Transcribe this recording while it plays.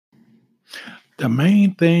The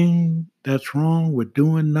main thing that's wrong with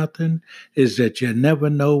doing nothing is that you never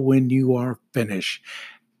know when you are finished.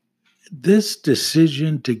 This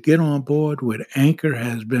decision to get on board with Anchor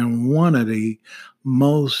has been one of the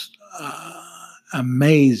most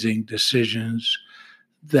amazing decisions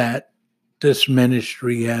that this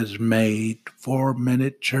ministry has made. 4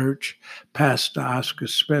 Minute Church, Pastor Oscar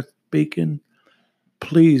Smith speaking.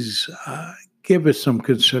 Please give it some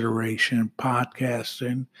consideration.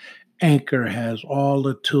 Podcasting. Anchor has all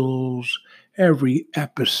the tools. Every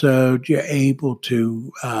episode, you're able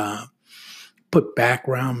to put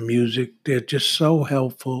background music. They're just so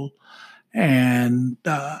helpful. And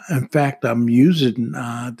in fact, I'm using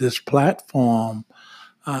this platform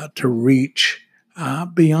to reach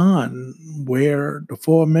beyond where the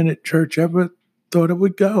 4 Minute Church ever thought it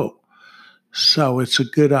would go. So it's a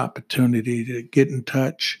good opportunity to get in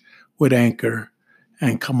touch with Anchor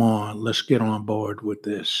and come on, let's get on board with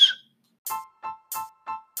this.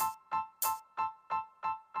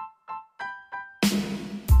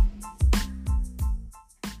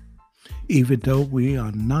 Even though we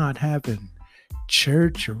are not having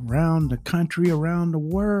church around the country, around the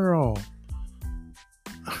world,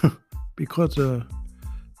 because of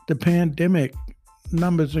the pandemic,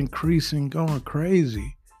 numbers increasing, going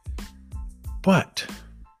crazy. But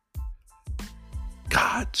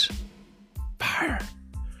God's fire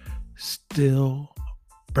still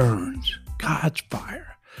burns. God's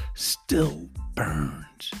fire still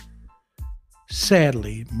burns.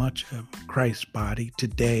 Sadly, much of Christ's body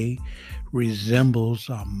today resembles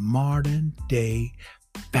a modern day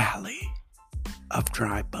valley of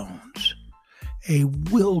dry bones, a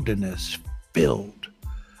wilderness filled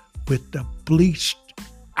with the bleached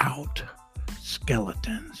out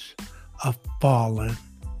skeletons of fallen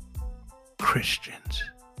Christians.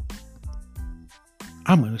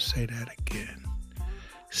 I'm going to say that again.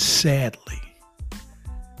 Sadly,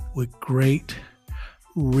 with great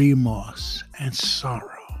remorse and sorrow,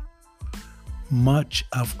 much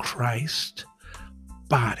of Christ's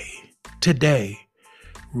body today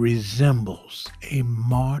resembles a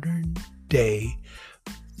modern day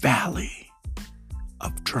valley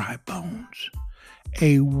of dry bones,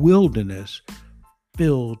 a wilderness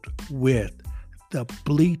filled with the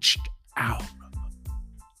bleached out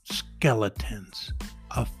skeletons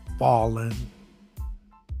of fallen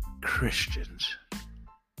Christians,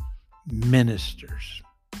 ministers,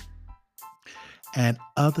 and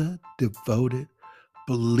other devoted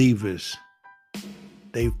believers.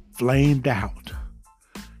 They flamed out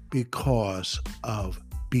because of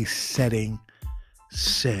besetting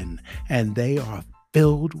sin, and they are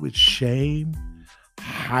filled with shame,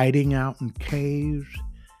 hiding out in caves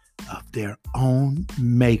of their own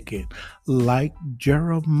making. Like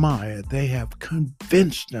Jeremiah, they have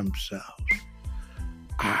convinced themselves,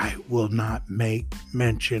 I will not make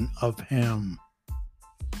mention of him.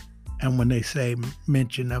 And when they say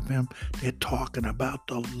mention of him, they're talking about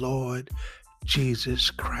the Lord Jesus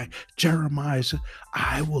Christ. Jeremiah said,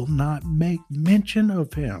 I will not make mention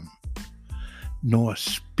of him, nor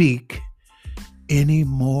speak any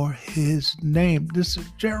more his name. This is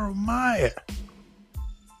Jeremiah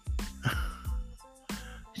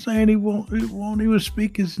saying he won't even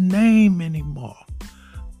speak his name anymore.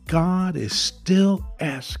 God is still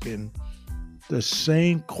asking the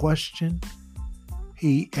same question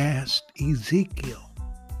he asked Ezekiel.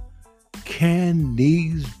 Can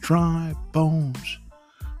these dry bones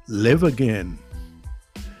live again?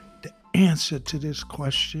 The answer to this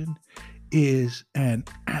question is an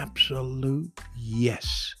absolute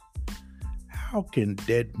yes. How can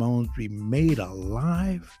dead bones be made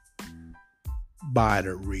alive? By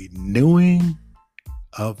the renewing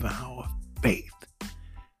of our faith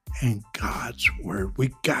in God's word. We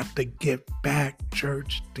got to get back,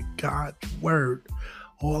 church, to God's word.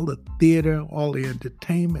 All the theater, all the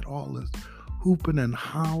entertainment, all this hooping and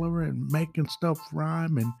hollering, making stuff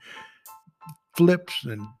rhyme, and flips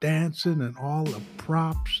and dancing and all the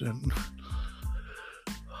props and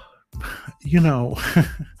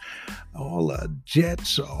all the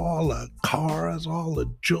jets, all the cars, all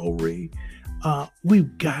the jewelry.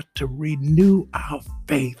 We've got to renew our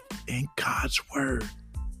faith in God's word.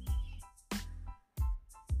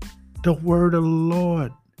 The word of the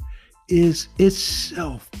Lord is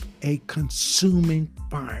itself a consuming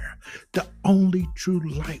fire, the only true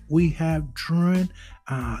light we have during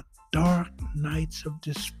our dark nights of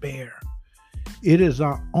despair. It is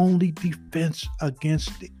our only defense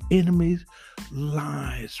against the enemy's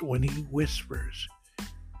lies when he whispers,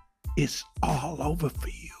 it's all over for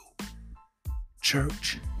you.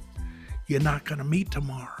 Church, you're not going to meet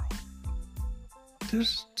tomorrow.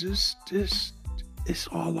 This, it's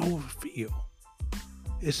all over for you.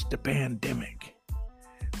 It's the pandemic.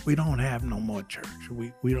 We don't have no more church.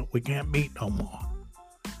 We can't meet no more.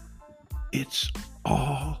 It's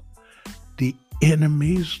all the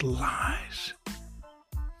enemy's lies.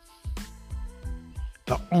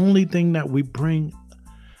 The only thing that we bring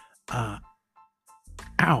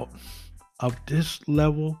out of this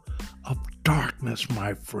level of darkness,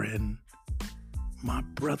 my friend, my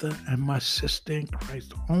brother and my sister in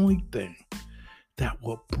Christ, the only thing that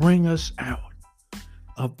will bring us out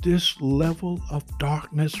of this level of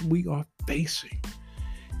darkness we are facing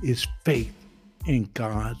is faith in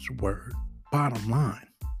God's word. Bottom line,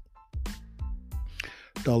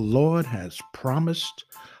 the Lord has promised,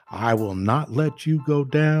 I will not let you go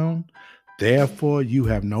down. Therefore, you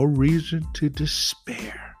have no reason to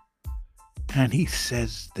despair. And he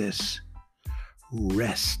says this,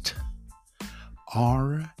 rest,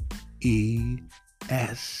 R-E-S-T,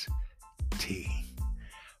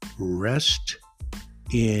 rest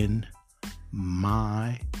in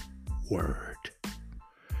my word.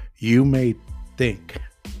 You may think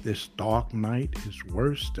this dark night is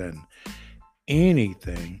worse than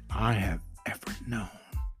anything I have ever known.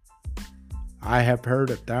 I have heard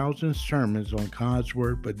 1,000 sermons on God's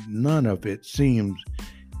word, but none of it seems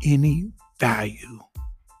any value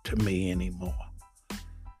to me anymore.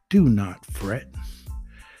 Do not fret.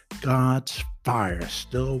 God's fire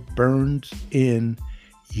still burns in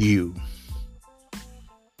you.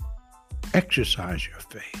 Exercise your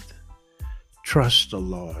faith. Trust the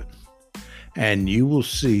Lord, and you will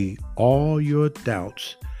see all your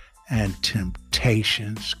doubts and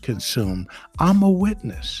temptations consumed. I'm a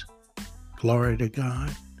witness. Glory to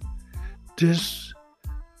God. This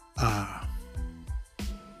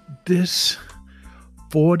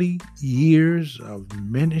 40 years of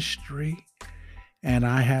ministry, and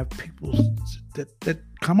I have people that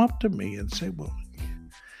come up to me and say, well,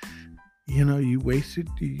 you wasted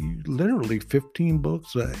literally 15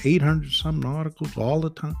 books, 800 something articles all the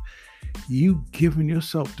time. You giving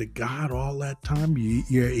yourself to God all that time.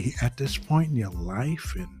 You're at this point in your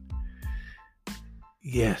life, and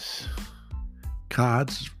yes,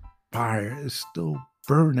 God's fire is still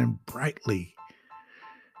burning brightly.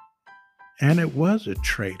 And it was a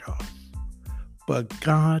trade-off. But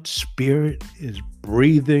God's Spirit is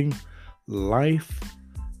breathing life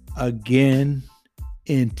again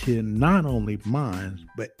into not only mine,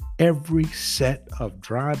 but every set of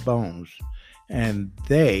dry bones. And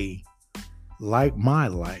they, like my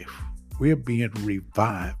life, we're being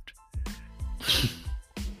revived.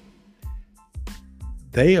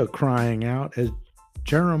 They are crying out as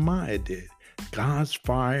Jeremiah did. God's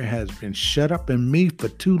fire has been shut up in me for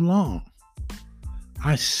too long.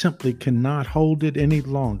 I simply cannot hold it any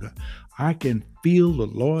longer. I can feel the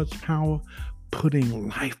Lord's power putting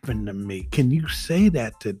life into me. Can you say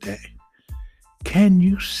that today? Can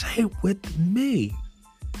you say with me?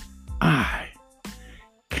 I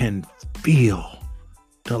can feel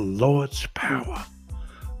the Lord's power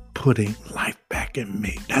putting life back in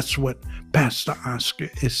me. That's what Pastor Oscar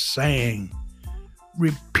is saying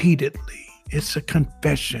repeatedly. It's a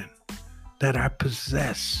confession that I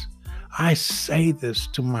possess. I say this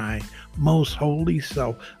to my most holy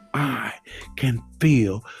self. I can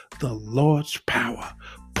feel the Lord's power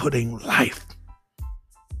putting life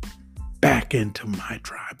back into my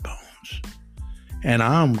dry bones. And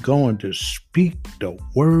I'm going to speak the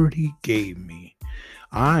word he gave me.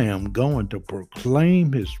 I am going to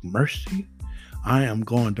proclaim his mercy. I am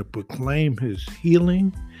going to proclaim his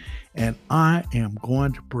healing. And I am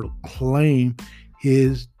going to proclaim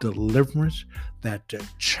his deliverance, that the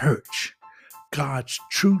church, God's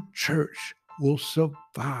true church, will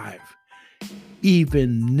survive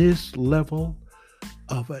even this level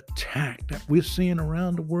of attack that we're seeing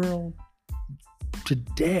around the world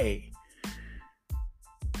today.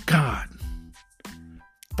 God,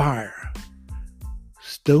 fire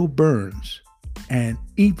still burns, and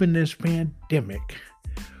even this pandemic,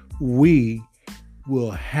 we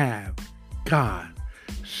will have God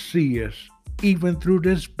see us even through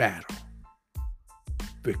this battle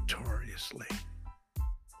victoriously.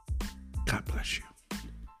 God bless you.